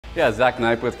Yeah, Zach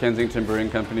Knipe with Kensington Brewing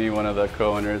Company, one of the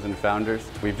co-owners and founders.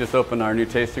 We've just opened our new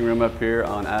tasting room up here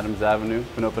on Adams Avenue.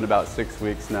 Been open about 6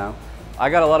 weeks now. I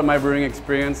got a lot of my brewing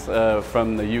experience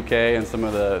from the UK and some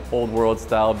of the old world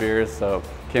style beers, so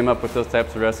came up with those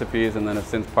types of recipes and then have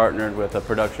since partnered with a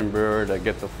production brewer to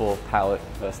get the full palette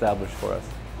established for us.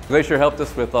 Glacier helped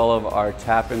us with all of our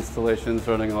tap installations,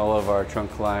 running all of our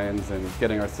trunk lines and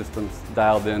getting our systems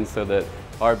dialed in so that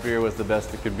our beer was the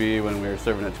best it could be when we were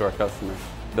serving it to our customers.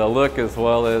 The look as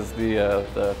well as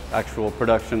the actual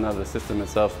production of the system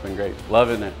itself has been great.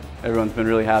 Loving it. Everyone's been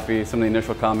really happy. Some of the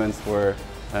initial comments were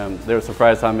they were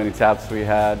surprised how many taps we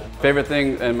had. Favorite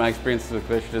thing in my experiences with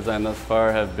Glacier Design thus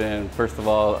far have been, first of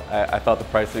all, I thought the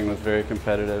pricing was very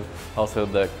competitive. Also,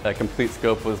 the complete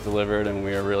scope was delivered, and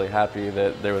we were really happy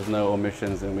that there was no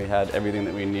omissions and we had everything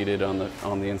that we needed on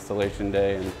the installation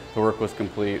day, and the work was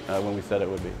complete when we said it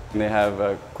would be. And they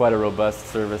have quite a robust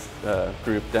service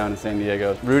group down in San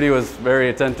Diego. Rudy was very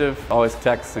attentive, always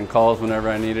texts and calls whenever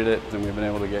I needed it, and we've been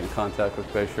able to get in contact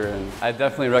with Glacier. And I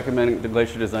definitely recommend the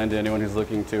Glacier Design to anyone who's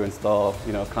looking to install,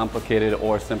 complicated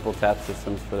or simple tap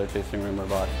systems for their tasting room or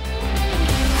bar.